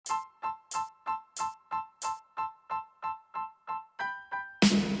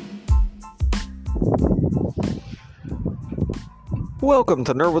Welcome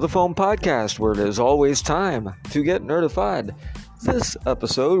to Nerd with a Phone podcast, where it is always time to get nerdified. This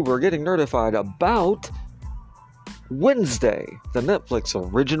episode, we're getting nerdified about Wednesday, the Netflix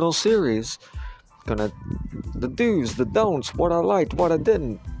original series. The do's, the don'ts, what I liked, what I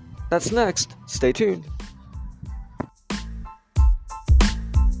didn't. That's next. Stay tuned.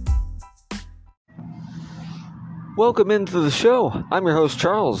 Welcome into the show. I'm your host,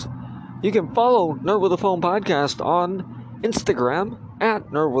 Charles. You can follow Nerd with a Phone podcast on Instagram at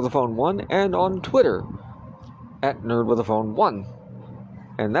NerdWithAPhone1 and on Twitter at NerdWithAPhone1.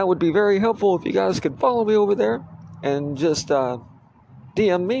 And that would be very helpful if you guys could follow me over there and just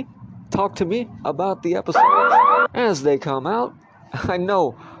DM me, talk to me about the episodes as they come out. I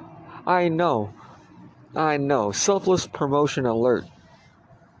know. Selfless promotion alert.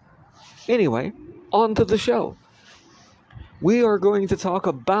 Anyway, on to the show. We are going to talk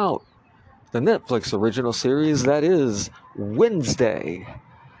about the Netflix original series that is Wednesday.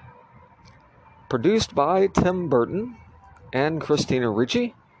 Produced by Tim Burton and Christina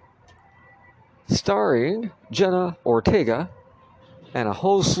Ricci. Starring Jenna Ortega and a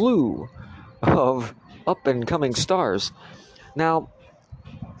whole slew of up-and-coming stars. Now,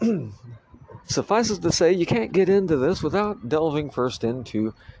 suffices to say, you can't get into this without delving first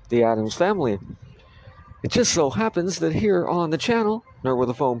into the Addams Family. It just so happens that here on the channel, Nerd with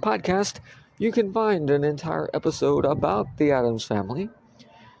a Phone podcast, you can find an entire episode about the Addams Family.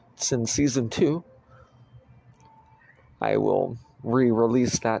 It's in season 2. I will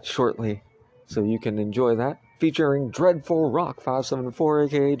re-release that shortly, so you can enjoy that. Featuring Dreadful Rock 574,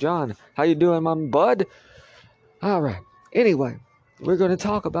 aka John. How you doing, my bud? Alright, anyway, we're going to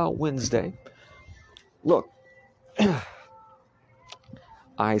talk about Wednesday. Look,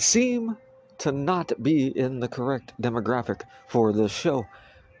 I seem to not be in the correct demographic for this show,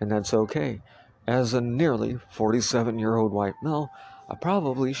 and that's okay. As a nearly 47-year-old white male, I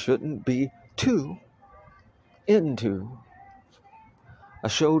probably shouldn't be too into a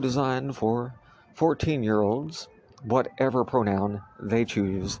show designed for 14-year-olds, whatever pronoun they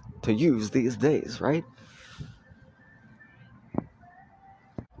choose to use these days, right?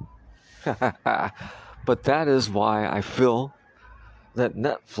 But that is why I feel that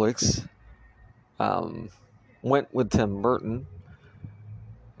Netflix went with Tim Burton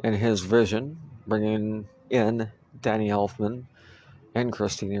and his vision, bringing in Danny Elfman and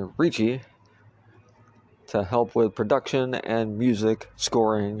Christina Ricci to help with production and music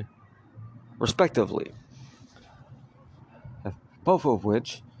scoring, respectively. Both of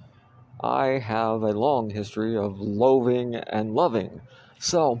which I have a long history of loathing and loving.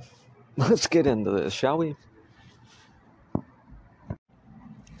 So, let's get into this, shall we?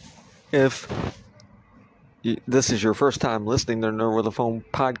 If this is your first time listening to Nerd with a Phone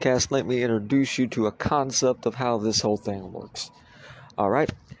podcast, let me introduce you to a concept of how this whole thing works.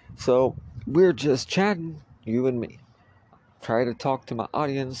 Alright, so we're just chatting, you and me. Try to talk to my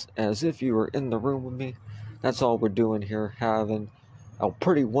audience as if you were in the room with me. That's all we're doing here, having a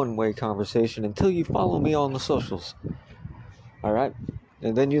pretty one-way conversation until you follow me on the socials. Alright,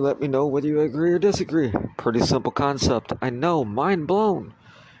 and then you let me know whether you agree or disagree. Pretty simple concept, I know, mind blown.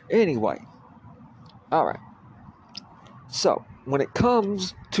 Anyway, alright. So, when it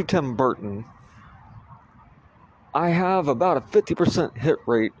comes to Tim Burton, I have about a 50% hit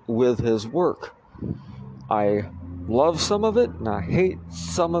rate with his work. I love some of it and I hate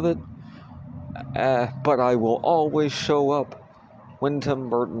some of it, but I will always show up when Tim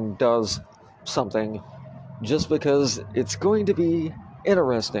Burton does something just because it's going to be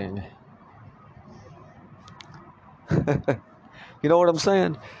interesting. You know what I'm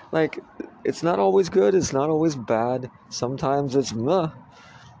saying? Like, it's not always good, it's not always bad. Sometimes it's meh,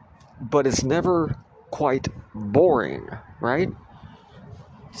 but it's never quite boring, right?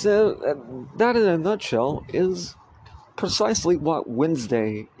 So, that in a nutshell is precisely what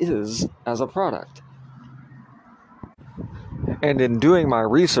Wednesday is as a product. And in doing my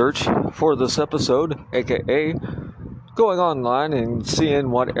research for this episode, aka going online and seeing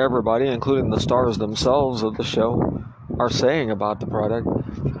what everybody, including the stars themselves of the show, are saying about the product,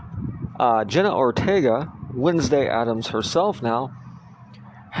 Jenna Ortega, Wednesday Addams herself now,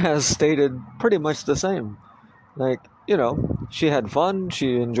 has stated pretty much the same. Like, you know, she had fun,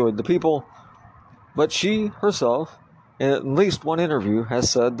 she enjoyed the people, but she herself, in at least one interview, has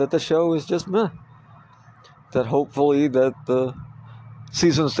said that the show is just meh. That hopefully that the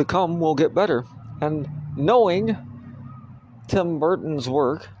seasons to come will get better. And knowing Tim Burton's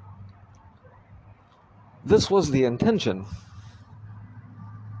work, this was the intention.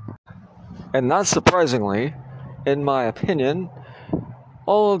 And not surprisingly, in my opinion,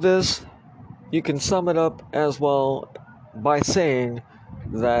 all of this, you can sum it up as well by saying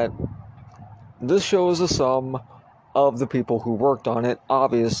that this show is a sum of the people who worked on it,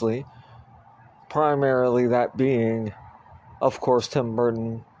 obviously, primarily that being, of course, Tim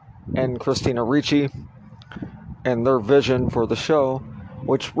Burton and Christina Ricci and their vision for the show,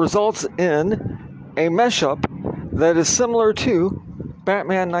 which results in a mashup that is similar to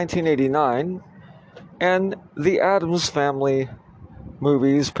Batman 1989 and the Addams Family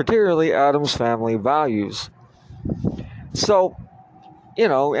movies, particularly Addams Family Values. So,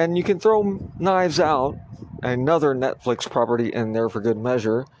 and you can throw Knives Out, another Netflix property, in there for good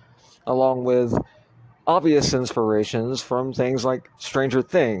measure, along with obvious inspirations from things like Stranger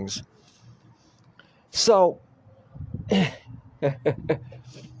Things. So,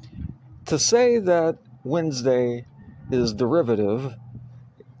 to say that Wednesday is derivative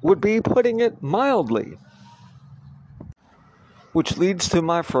would be putting it mildly, which leads to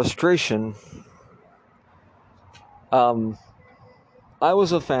my frustration. I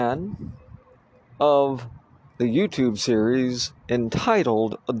was a fan of the YouTube series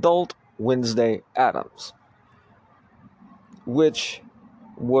entitled Adult Wednesday Addams, which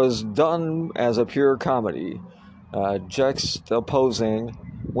was done as a pure comedy, juxtaposing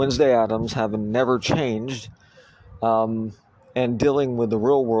Wednesday Addams having never changed, and dealing with the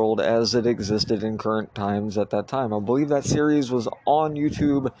real world as it existed in current times at that time. I believe that series was on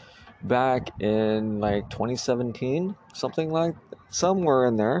YouTube back in like 2017, somewhere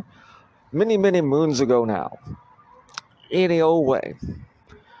in there, many moons ago now. Any old way,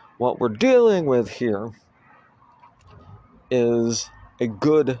 what we're dealing with here is a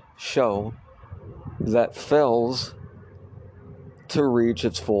good show that fails to reach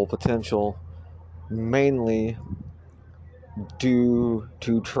its full potential, mainly due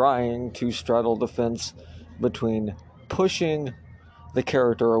to trying to straddle the fence between pushing the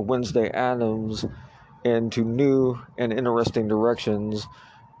character of Wednesday Addams into new and interesting directions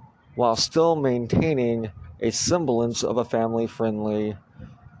while still maintaining a semblance of a family-friendly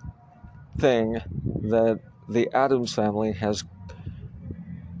thing that the Addams Family has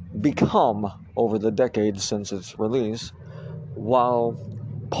become over the decades since its release, while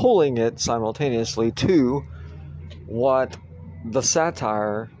pulling it simultaneously to what the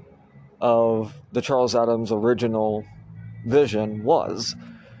satire of the Charles Addams original vision was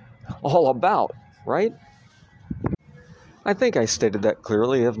all about, right? I think I stated that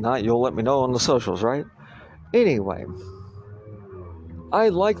clearly. If not, you'll let me know on the socials, right? Anyway, I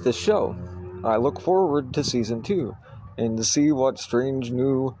like this show. I look forward to season 2 and to see what strange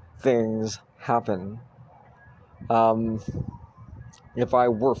new things happen. If I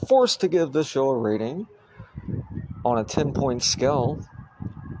were forced to give this show a rating on a 10-point scale,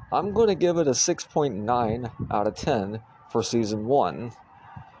 I'm going to give it a 6.9 out of 10 for season 1.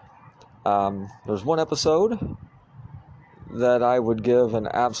 There's one episode that I would give an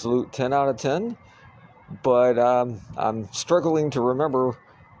absolute 10 out of 10, but I'm struggling to remember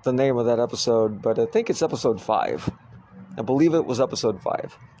the name of that episode, but I think it's episode 5. I believe it was episode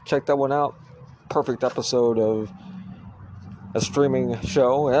 5. Check that one out. Perfect episode of a streaming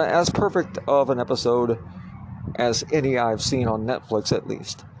show, as perfect of an episode as any I've seen on Netflix, at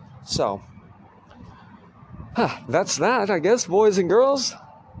least. So, that's that, I guess, boys and girls.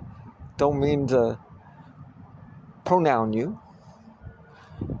 Don't mean to pronoun you,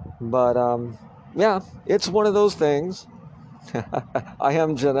 but yeah, it's one of those things. I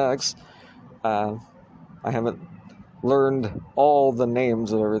am Gen X. I haven't learned all the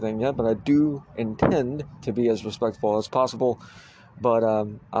names of everything yet, but I do intend to be as respectful as possible. But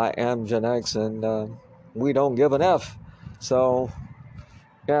I am Gen X, and we don't give an F. So,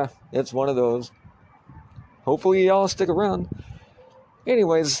 yeah, it's one of those. Hopefully y'all stick around.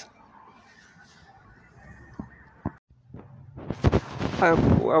 Anyways,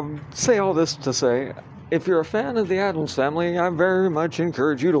 I say all this to say, if you're a fan of the Addams Family, I very much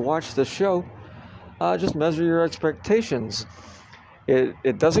encourage you to watch this show. Just measure your expectations.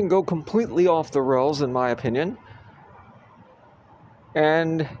 It doesn't go completely off the rails, in my opinion.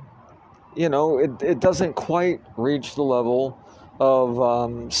 And, it doesn't quite reach the level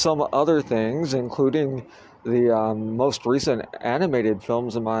of some other things, including the most recent animated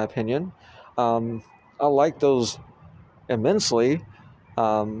films, in my opinion. I like those immensely.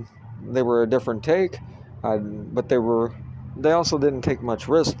 They were a different take, but they also didn't take much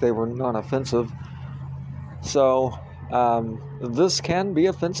risk. They were non-offensive. So, this can be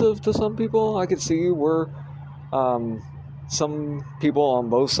offensive to some people. I could see where some people on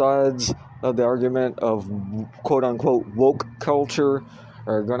both sides of the argument of quote-unquote woke culture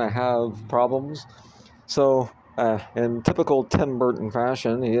are going to have problems. So, in typical Tim Burton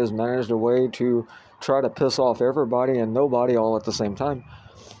fashion, he has managed a way to try to piss off everybody and nobody all at the same time.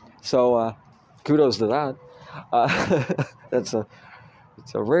 So kudos to that. It's a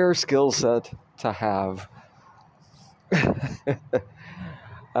rare skill set to have.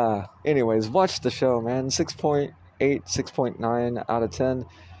 Anyways, watch the show, man. 6.8, 6.9 out of 10.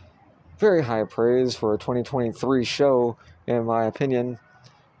 Very high praise for a 2023 show, in my opinion,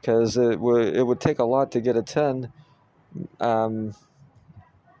 because it would take a lot to get a 10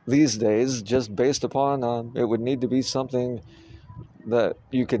 these days, just based upon it would need to be something that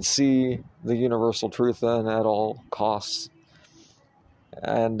you could see the universal truth in at all costs.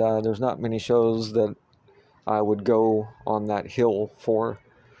 And there's not many shows that I would go on that hill for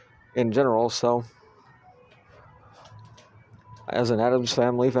in general. So as an Addams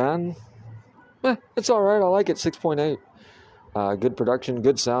Family fan, it's all right. I like it. 6.8. Good production,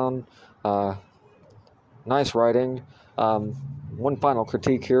 good sound, nice writing. One final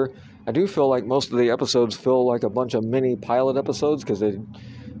critique here. I do feel like most of the episodes feel like a bunch of mini pilot episodes because they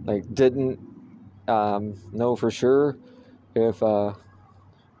didn't know for sure if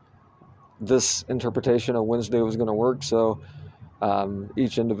this interpretation of Wednesday was going to work. So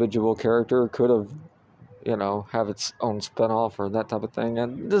each individual character could have, have its own spinoff or that type of thing.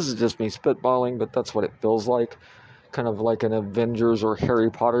 And this is just me spitballing, but that's what it feels like. Kind of like an Avengers or Harry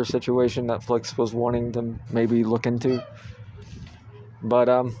Potter situation Netflix was wanting to maybe look into. But,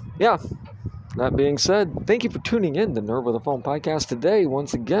 yeah, that being said, thank you for tuning in to Nerd with a Phone podcast today.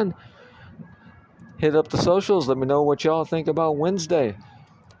 Once again, hit up the socials. Let me know what y'all think about Wednesday.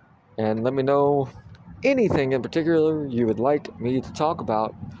 And let me know anything in particular you would like me to talk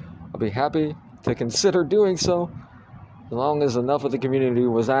about. I'll be happy to consider doing so, as long as enough of the community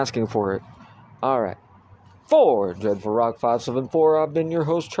was asking for it. All right. For Dreadful Rock 574, I've been your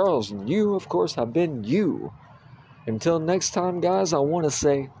host, Charles, and you, of course, have been you. Until next time, guys, I want to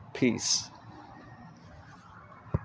say peace.